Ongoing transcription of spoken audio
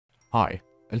Hi,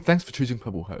 and thanks for choosing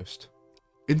PebbleHost.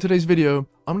 In today's video,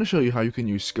 I'm going to show you how you can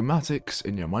use schematics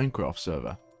in your Minecraft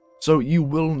server. So you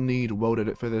will need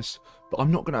WorldEdit for this, but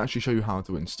I'm not going to actually show you how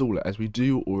to install it as we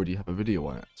do already have a video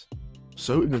on it.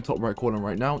 So in the top right corner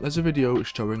right now, there's a video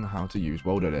showing how to use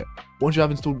WorldEdit. Once you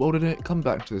have installed WorldEdit, come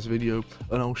back to this video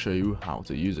and I'll show you how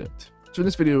to use it. So in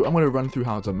this video, I'm going to run through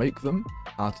how to make them,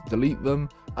 how to delete them,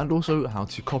 and also how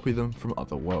to copy them from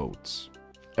other worlds.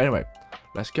 Anyway,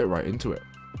 let's get right into it.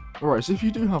 Alright, so if you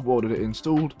do have WorldEdit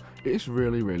installed, it's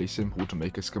really simple to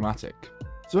make a schematic.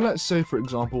 So let's say for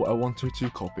example I wanted to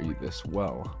copy this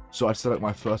well. So I'd select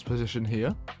my first position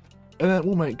here, and then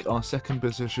we'll make our second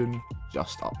position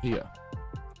just up here.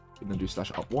 And then do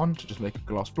 /up1 to just make a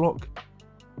glass block,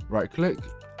 right click,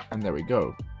 and there we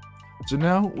go. So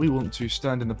now we want to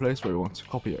stand in the place where we want to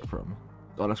copy it from.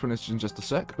 So I'll explain this in just a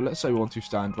sec, but let's say we want to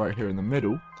stand right here in the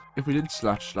middle. If we did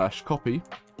 /copy,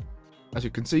 as you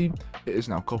can see, it is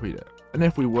now copied it. And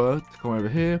if we were to come over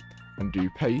here and do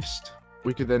paste,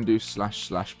 we could then do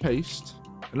 /paste.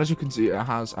 And as you can see, it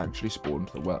has actually spawned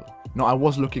the well. Now I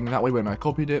was looking that way when I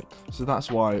copied it, so that's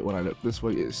why when I look this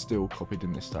way, it's still copied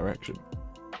in this direction.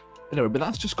 Anyway, but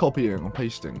that's just copying and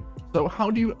pasting. So how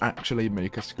do you actually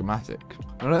make a schematic?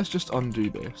 Now let's just undo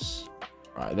this.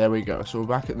 Right, there we go. So we're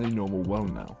back at the normal well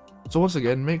now. So once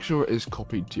again, make sure it is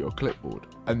copied to your clipboard.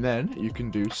 And then you can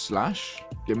do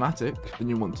 /schematic, then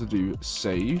you want to do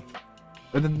save,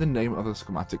 and then the name of the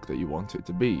schematic that you want it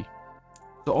to be.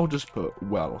 So I'll just put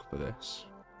well for this.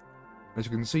 As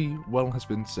you can see, well has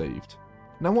been saved.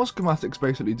 Now what schematics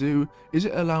basically do is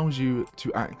it allows you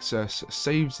to access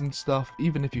saves and stuff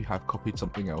even if you have copied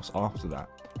something else after that.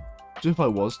 So if I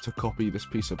was to copy this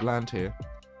piece of land here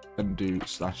and do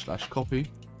 /copy,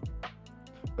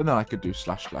 and then I could do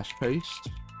 /paste.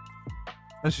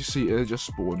 As you see, it just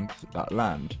spawned that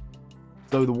land.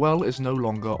 So the well is no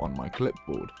longer on my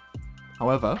clipboard.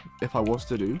 However, if I was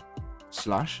to do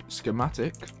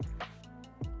 /schematic,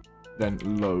 then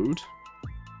load,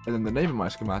 and then the name of my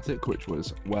schematic, which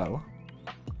was well,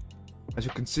 as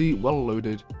you can see, well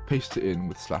loaded, paste it in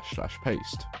with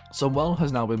 /paste. So well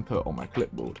has now been put on my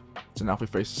clipboard. So now if we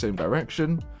face the same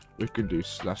direction, we can do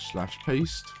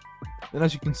 /paste. Then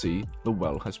as you can see, the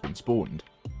well has been spawned.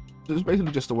 So it's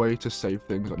basically just a way to save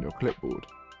things on your clipboard.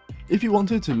 If you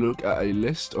wanted to look at a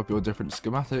list of your different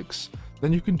schematics,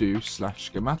 then you can do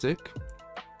 /schematic,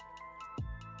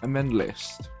 and then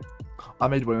list. I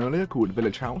made one earlier called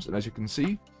village house, and as you can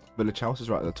see, village house is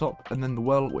right at the top, and then the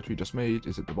well, which we just made,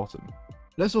 is at the bottom.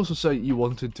 Let's also say you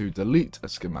wanted to delete a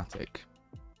schematic.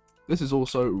 This is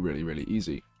also really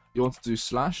easy. You want to do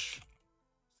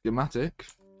 /schematic,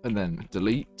 and then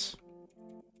delete,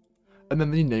 and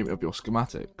then the name of your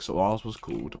schematic. So ours was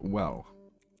called well.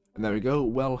 And there we go,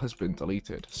 well has been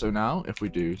deleted. So now if we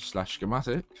do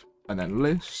 /schematic and then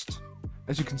list,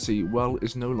 as you can see, well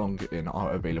is no longer in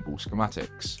our available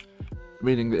schematics.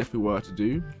 Meaning that if we were to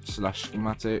do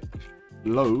 /schematic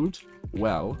load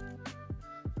well,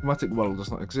 schematic well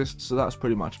does not exist, so that's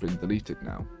pretty much been deleted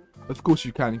now. Of course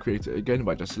you can create it again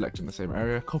by just selecting the same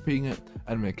area, copying it,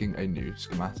 and making a new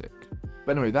schematic.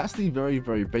 But anyway, that's the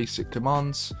very basic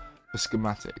commands for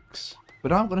schematics.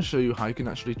 But now I'm going to show you how you can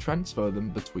actually transfer them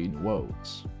between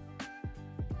worlds.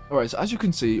 Alright, so as you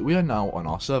can see, we are now on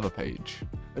our server page.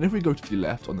 And if we go to the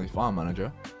left on the file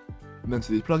manager, and then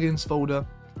to the plugins folder,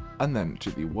 and then to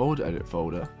the WorldEdit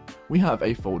folder, we have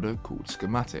a folder called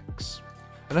Schematics.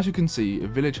 And as you can see,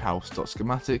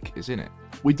 villagehouse.schematic is in it.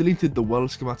 We deleted the world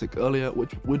schematic earlier,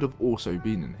 which would have also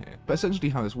been in here. But essentially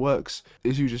how this works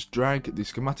is you just drag the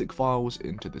schematic files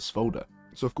into this folder.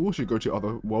 So of course you go to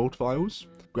other world files,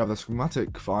 grab the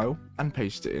schematic file, and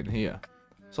paste it in here.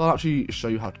 So I'll actually show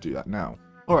you how to do that now.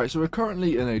 Alright, so we're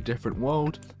currently in a different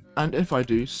world, and if I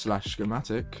do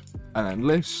 /schematic, and then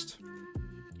list,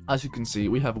 as you can see,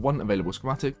 we have one available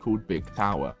schematic called Big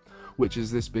Tower, which is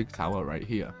this big tower right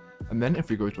here. And then if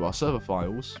we go to our server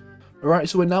files, alright,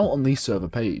 so we're now on the server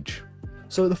page.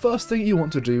 So the first thing you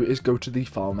want to do is go to the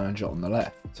file manager on the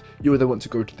left. You either want to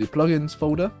go to the plugins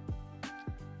folder,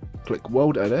 click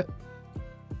WorldEdit,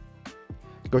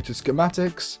 go to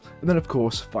schematics, and then of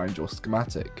course find your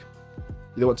schematic.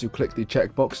 You want to click the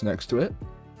checkbox next to it,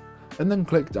 and then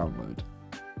click download.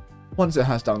 Once it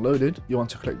has downloaded, you want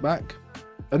to click back,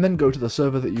 and then go to the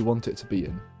server that you want it to be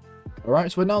in.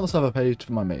 Alright, so we're now on the server page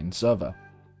for my main server.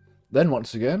 Then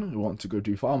once again, we want to go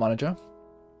to file manager,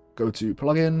 go to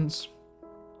plugins,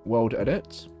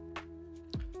 WorldEdit,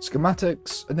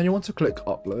 schematics, and then you want to click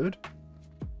upload,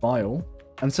 file,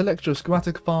 and select your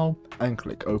schematic file and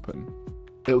click open.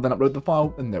 It will then upload the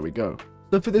file, and there we go.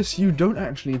 So for this, you don't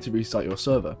actually need to restart your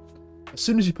server. As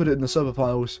soon as you put it in the server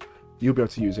files, you'll be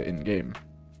able to use it in game.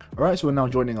 Alright, so we're now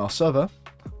joining our server.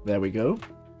 There we go.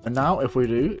 And now if we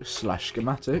do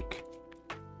 /schematic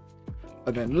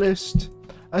and then list,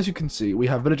 as you can see, we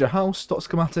have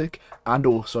villagerhouse.schematic and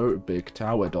also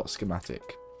bigtower.schematic.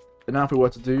 And now if we were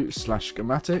to do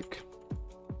 /schematic,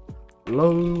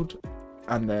 load,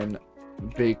 and then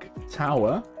big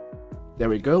tower, there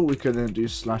we go. We can then do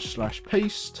 /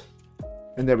 paste,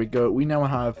 and there we go. We now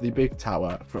have the big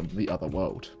tower from the other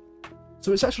world.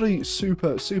 So it's actually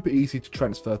super easy to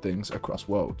transfer things across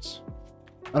worlds.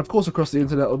 And of course across the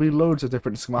internet there'll be loads of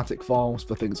different schematic files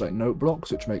for things like note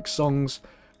blocks, which make songs,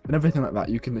 and everything like that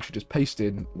you can literally just paste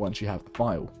in once you have the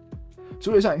file.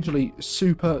 So it's actually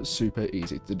super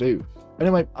easy to do.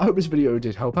 Anyway, I hope this video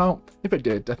did help out. If it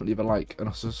did, definitely leave a like and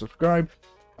also subscribe.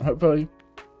 And hopefully,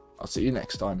 I'll see you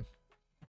next time.